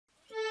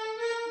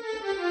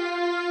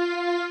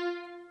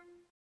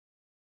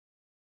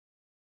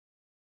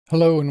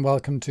Hello and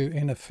welcome to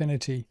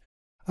Affinity,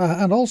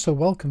 and also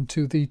welcome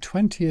to the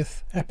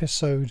 20th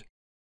episode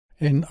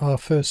in our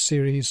first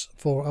series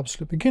for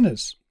absolute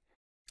beginners.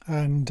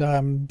 And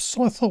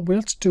so I thought, well,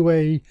 let's do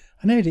an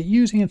edit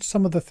using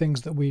some of the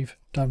things that we've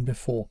done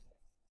before.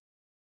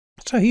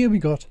 So here we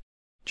got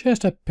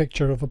just a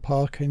picture of a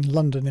park in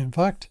London, in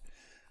fact,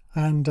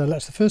 and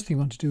the first thing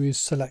we want to do is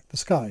select the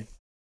sky.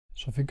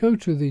 So if we go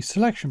to the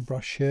selection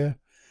brush here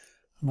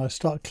and I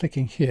start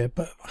clicking here,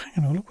 but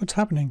hang on, look what's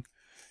happening.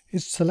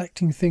 It's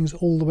selecting things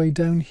all the way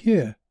down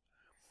here,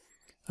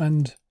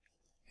 and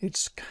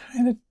it's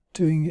kind of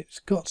doing, it's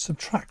got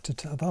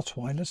subtracted, that's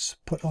why. Let's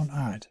put on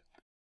add.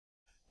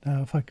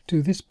 Now if I could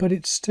do this, but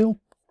it's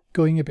still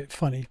going a bit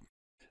funny.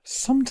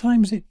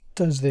 Sometimes it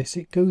does this,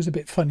 it goes a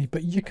bit funny,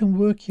 but you can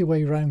work your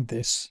way around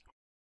this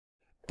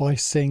by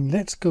saying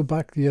let's go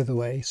back the other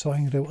way. So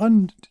I'm going to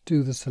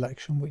undo the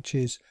selection, which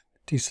is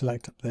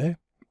deselect up there.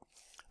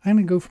 I'm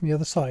going to go from the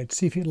other side,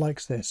 see if it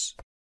likes this.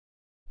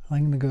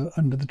 I'm going to go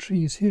under the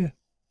trees here,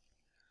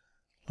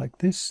 like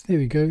this. There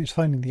we go, it's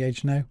finding the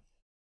edge now.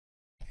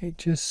 It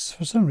just,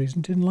 for some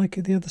reason, didn't like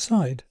it the other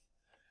side.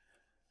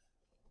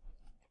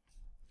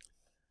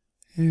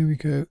 Here we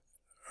go,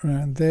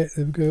 around there,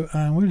 there we go.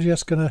 And we're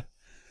just going to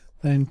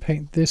then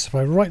paint this. If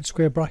I right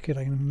square bracket,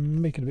 I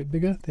can make it a bit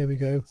bigger. There we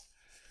go.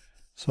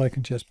 So I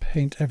can just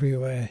paint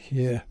everywhere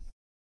here.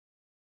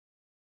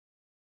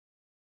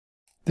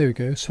 There we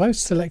go. So I've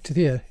selected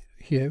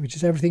here, which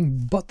is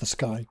everything but the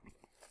sky.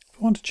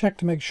 I want to check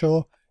to make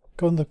sure,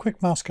 go on the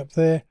quick mask up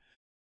there,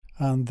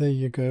 and there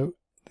you go,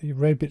 the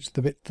red bit's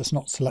the bit that's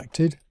not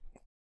selected.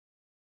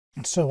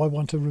 And so I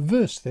want to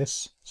reverse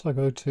this, so I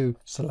go to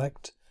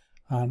select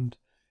and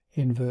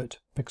invert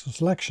pixel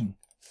selection.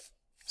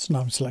 So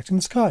now I'm selecting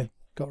the sky,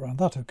 got around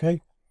that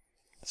okay.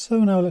 So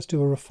now let's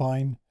do a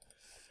refine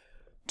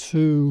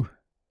to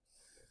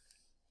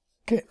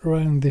get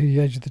around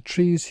the edge of the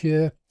trees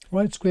here,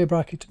 right square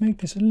bracket to make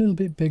this a little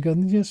bit bigger,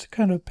 and just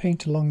kind of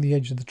paint along the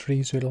edge of the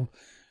tree so it'll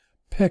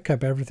pick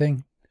up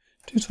everything.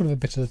 Do sort of a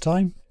bit at a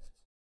time,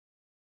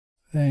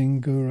 then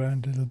go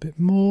around a little bit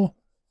more,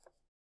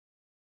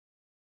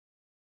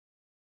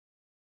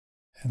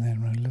 and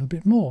then around a little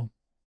bit more.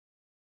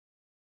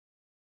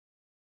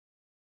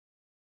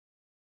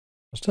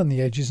 I've done the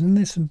edges, and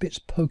there's some bits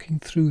poking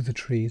through the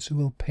trees, so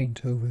we'll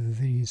paint over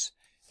these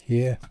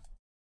here.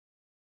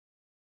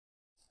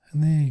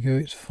 And there you go,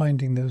 it's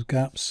finding those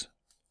gaps.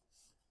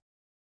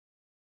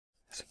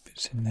 Some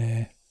bits in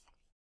there,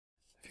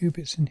 a few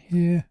bits in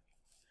here.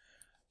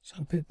 So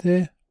a bit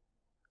there.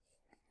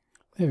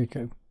 There we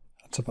go.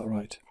 That's about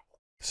right.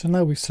 So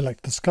now we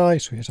select the sky,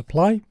 so we hit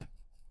apply.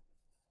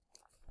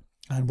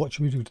 And what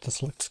should we do to the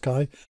select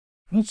sky?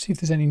 Let's see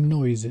if there's any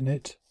noise in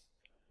it.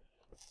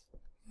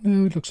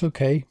 No, it looks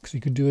okay, because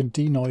you can do a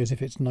denoise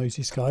if it's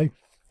noisy sky.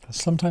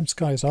 Sometimes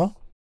skies are.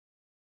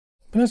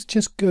 But let's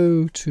just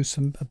go to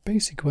a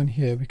basic one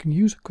here. We can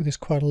use this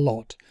quite a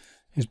lot,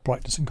 is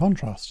brightness and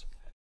contrast.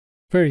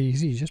 Very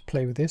easy, you just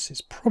play with this.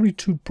 It's probably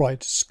too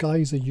bright.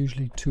 Skies are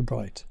usually too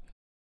bright.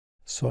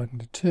 So I'm going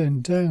to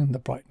turn down the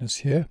brightness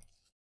here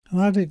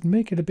and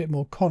make it a bit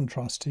more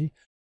contrasty.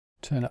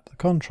 Turn up the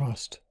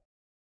contrast.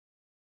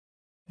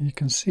 You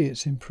can see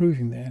it's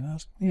improving there.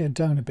 That's, yeah,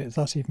 down a bit.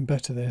 That's even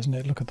better there, isn't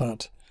it? Look at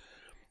that.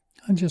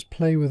 And just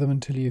play with them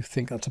until you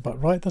think that's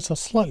about right. That's a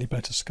slightly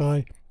better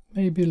sky,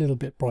 maybe a little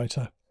bit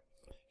brighter.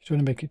 You don't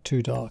want to make it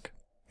too dark.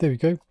 There we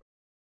go.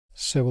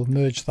 So we'll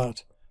merge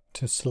that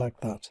to select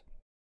that.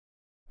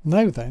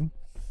 Now then,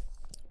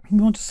 we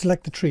want to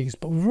select the trees,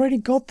 but we've already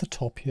got the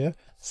top here,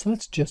 so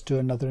let's just do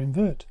another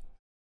invert.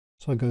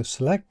 So I go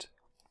select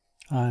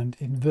and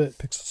invert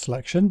pixel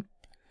selection,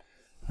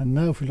 and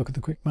now if we look at the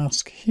quick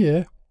mask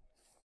here,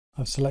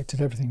 I've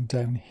selected everything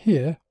down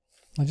here.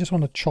 I just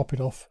want to chop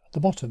it off at the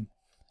bottom.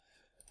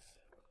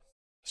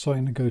 So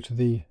I'm going to go to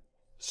the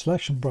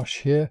selection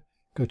brush here,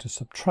 go to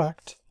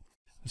subtract.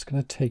 It's going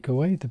to take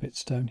away the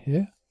bits down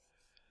here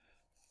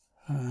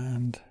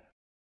and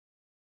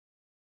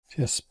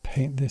just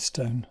paint this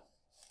down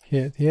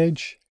here at the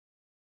edge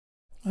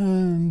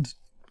and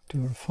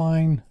do a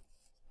refine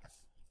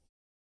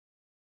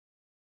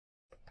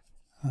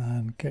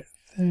and get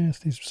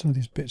some of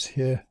these bits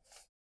here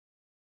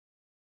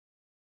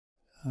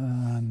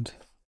and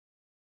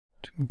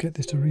get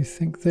this to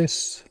rethink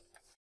this.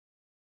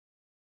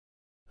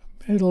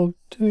 It'll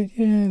do it.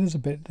 Yeah, there's a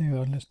bit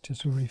there. Let's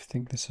just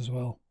rethink this as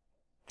well.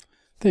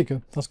 There you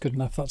go, that's good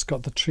enough. That's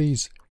got the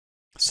trees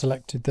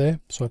selected there,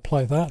 so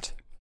apply that.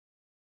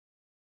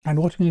 And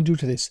what I'm going to do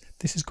to this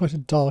is quite a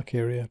dark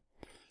area,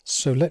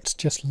 so let's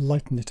just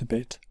lighten it a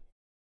bit.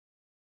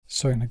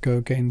 So I'm going to go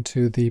again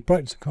to the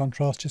brightness and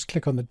contrast, just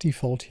click on the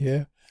default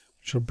here,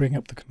 which will bring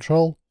up the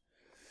control,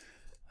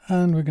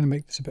 and we're going to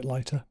make this a bit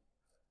lighter.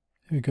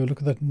 Here we go, look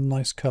at that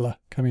nice colour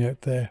coming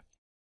out there.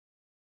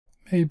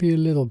 Maybe a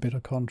little bit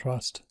of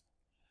contrast,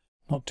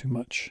 not too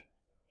much.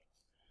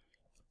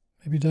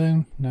 Maybe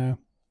down, no,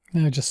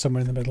 just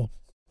somewhere in the middle.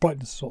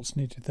 Brightness is what's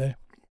needed there,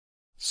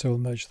 so we'll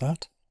merge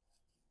that.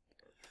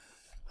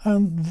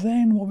 And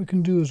then what we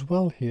can do as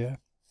well here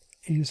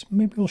is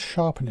maybe we'll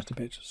sharpen it a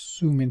bit,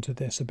 zoom into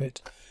this a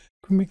bit.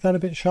 Can we make that a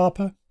bit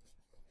sharper?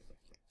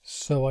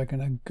 So I'm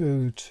going to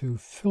go to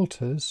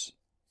Filters,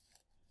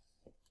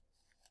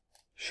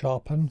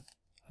 Sharpen,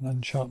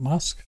 and Unsharp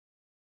Mask.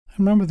 And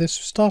remember this,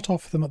 start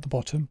off with them at the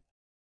bottom.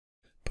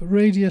 But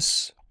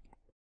radius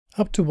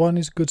up to 1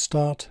 is a good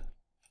start.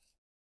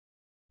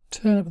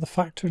 Turn up the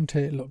factor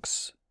until it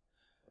looks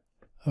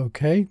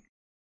okay, a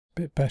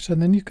bit better.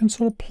 And then you can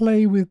sort of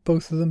play with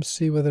both of them,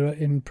 see whether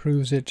it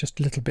improves it just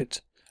a little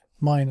bit.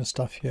 Minor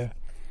stuff here.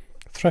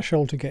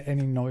 Threshold to get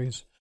any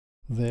noise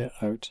there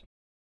out.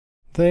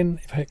 Then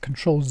if I hit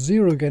Control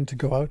 0 again to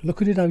go out,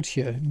 look at it out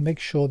here and make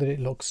sure that it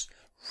looks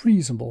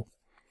reasonable.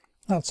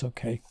 That's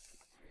okay.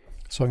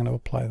 So I'm going to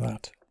apply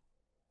that.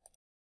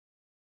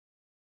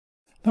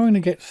 Now I'm going to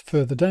get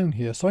further down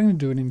here, so I'm going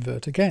to do an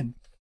invert again.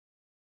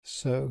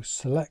 So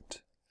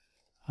select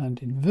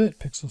and invert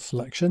pixel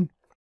selection,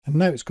 and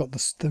now it's got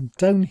the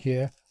down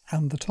here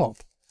and the top.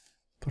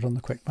 Put on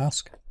the quick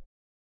mask.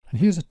 And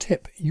here's a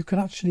tip, you can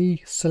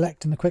actually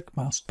select in the quick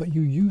mask, but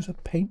you use a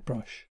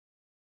paintbrush.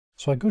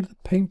 So I go to the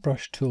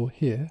paintbrush tool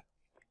here,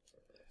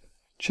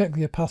 check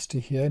the opacity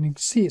here, and you can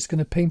see it's going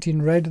to paint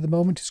in red at the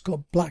moment. It's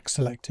got black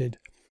selected,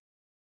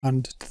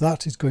 and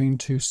that is going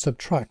to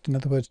subtract, in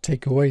other words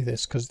take away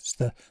this, because it's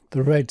the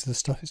red to the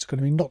stuff it's going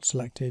to be not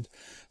selected.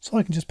 So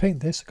I can just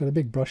paint this. I've got a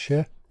big brush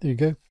here, there you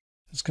go.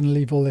 It's going to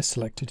leave all this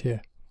selected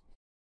here,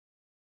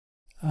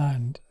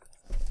 and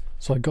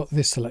so I got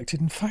this selected.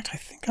 In fact, I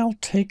think I'll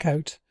take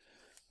out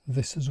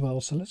this as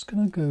well. So let's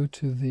going to go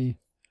to the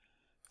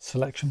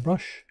selection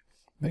brush,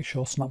 make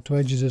sure snap to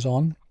edges is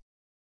on,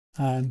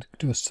 and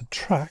do a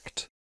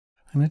subtract.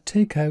 I'm going to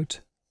take out,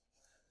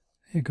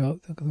 there you go,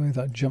 look at the way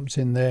that jumps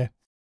in there,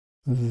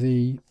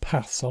 the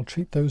paths. I'll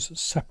treat those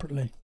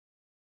separately,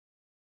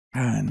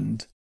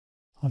 and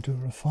I'll do a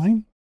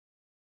refine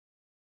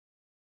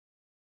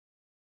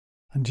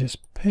and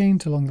just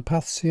paint along the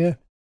paths here.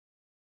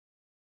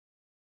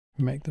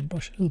 Make the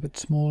brush a little bit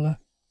smaller.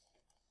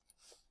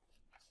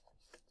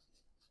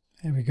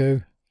 There we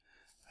go,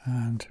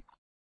 and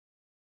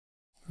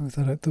move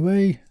that out the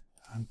way,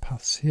 and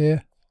paths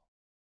here.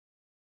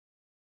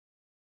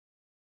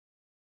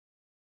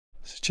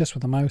 So just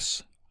with the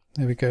mouse,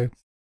 there we go.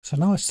 So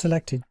now I've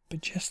selected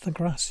but just the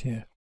grass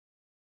here,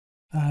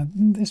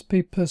 and this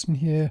big person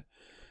here,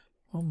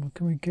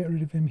 can we get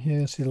rid of him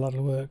here? See,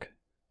 that'll work.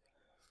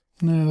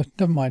 No,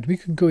 never mind, we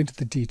can go into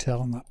the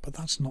detail on that, but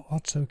that's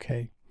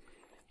okay.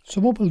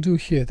 So what we'll do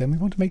here then, we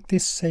want to make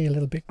this say a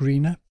little bit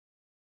greener.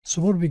 So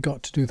what have we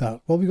got to do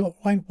that? Well, we've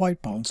got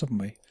white balance, haven't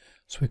we?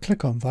 So we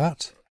click on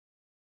that,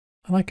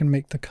 and I can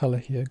make the colour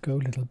here go a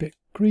little bit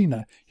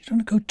greener. You don't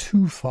want to go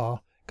too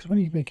far, because when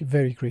you make it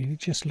very green, it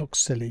just looks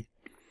silly.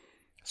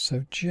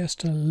 So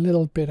just a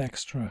little bit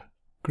extra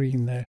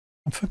green there.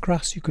 And for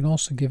grass, you can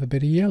also give a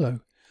bit of yellow,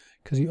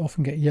 because you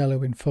often get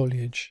yellow in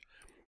foliage.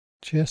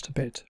 Just a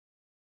bit.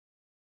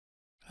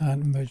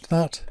 And merge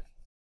that.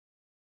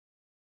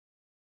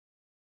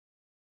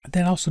 And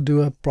then also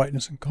do a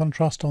brightness and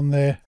contrast on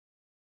there,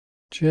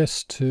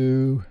 just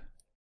to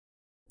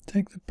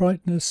take the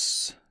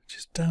brightness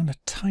just down a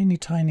tiny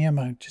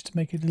amount, just to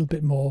make it a little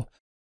bit more.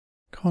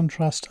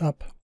 Contrast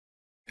up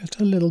just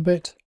a little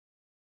bit.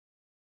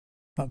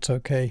 That's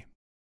okay.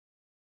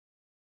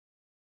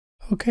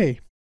 Okay,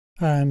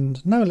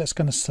 and now let's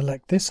going to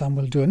select this, and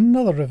we'll do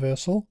another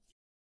reversal.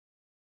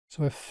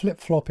 So we're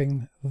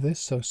flip-flopping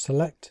this, so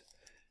select,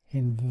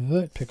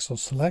 invert pixel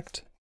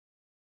select.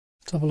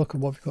 Let's have a look at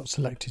what we've got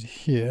selected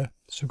here.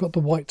 So we've got the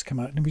white to come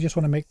out, and we just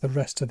want to make the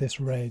rest of this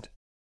red.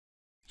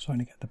 So I'm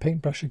going to get the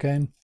paintbrush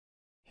again.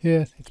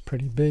 Here it's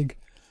pretty big,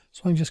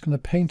 so I'm just going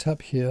to paint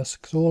up here,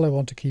 because all I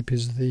want to keep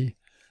is the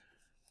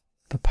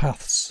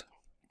paths.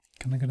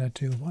 And I'm going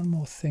to do one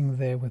more thing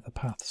there with the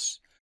paths.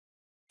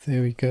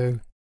 There we go.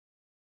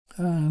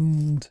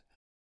 And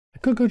I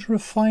could go to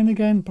refine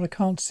again, but I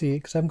can't see it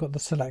because I haven't got the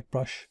select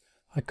brush.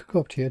 I could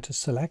go up here to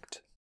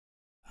select,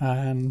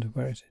 and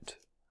where is it?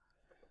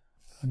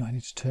 And I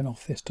need to turn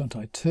off this, don't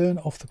I? Turn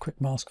off the quick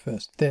mask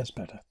first. There's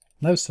better.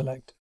 Now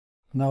select.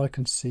 Now I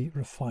can see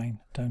refine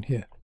down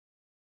here.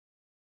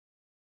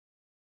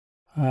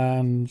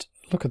 And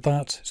look at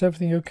that. Is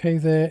everything okay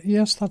there?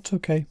 Yes, that's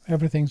okay.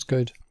 Everything's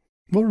good.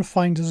 What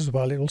refine does as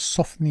well, it will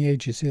soften the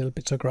edges, see little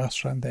bits of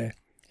grass around there,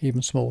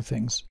 even small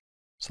things.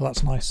 So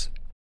that's nice.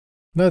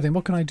 Now then,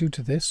 what can I do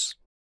to this?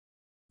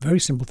 Very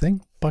simple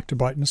thing. Back to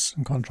brightness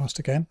and contrast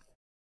again.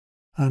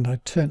 And I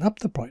turn up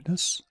the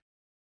brightness.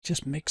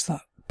 Just makes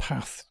that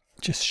path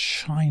just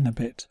shine a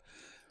bit.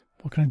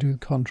 What can I do with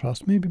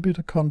contrast? Maybe a bit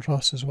of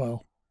contrast as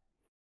well.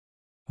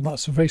 And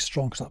that's very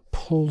strong because that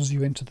pulls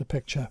you into the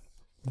picture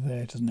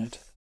there, doesn't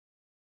it?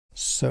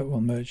 So we'll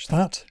merge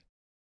that.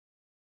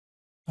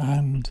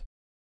 And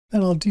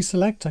then I'll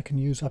deselect. I can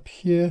use up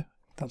here.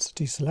 That's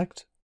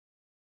deselect.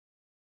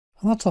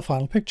 And that's our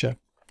final picture.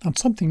 And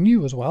something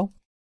new as well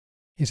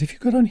is if you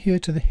go down here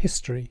to the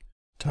history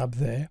tab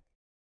there,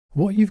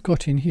 what you've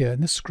got in here,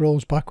 and this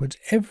scrolls backwards,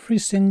 every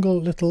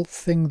single little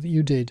thing that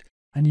you did,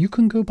 and you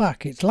can go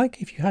back. It's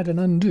like if you had an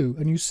undo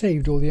and you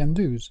saved all the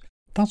undos.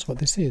 That's what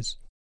this is.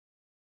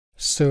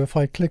 So if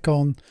I click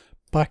on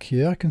back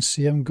here, I can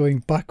see I'm going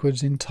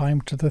backwards in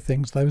time to the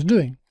things that I was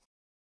doing.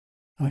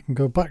 And I can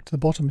go back to the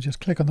bottom and just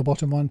click on the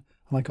bottom one,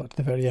 and I got to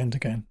the very end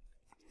again.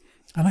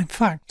 And in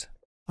fact,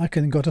 I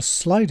can go to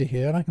slider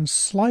here and I can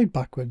slide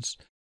backwards.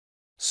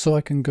 So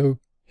I can go,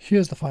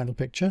 here's the final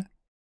picture,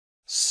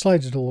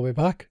 slide it all the way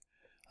back,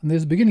 and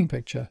there's the beginning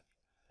picture,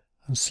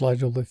 and slide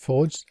it all the way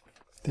forwards,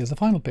 there's the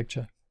final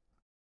picture.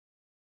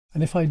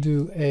 And if I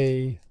do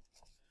a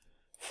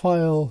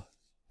file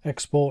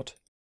export,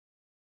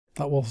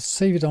 that will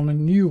save it on a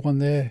new one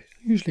there.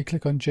 Usually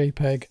click on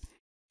JPEG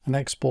and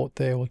export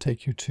there will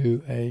take you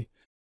to a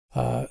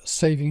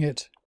saving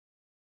it.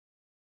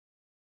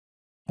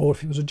 Or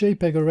if it was a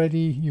JPEG already,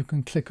 you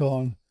can click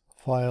on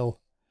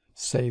file,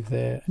 save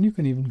there, and you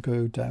can even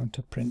go down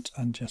to print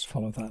and just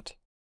follow that.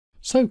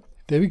 So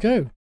there we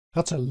go.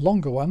 That's a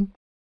longer one,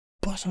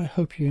 but I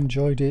hope you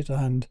enjoyed it,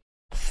 and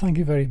thank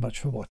you very much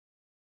for watching.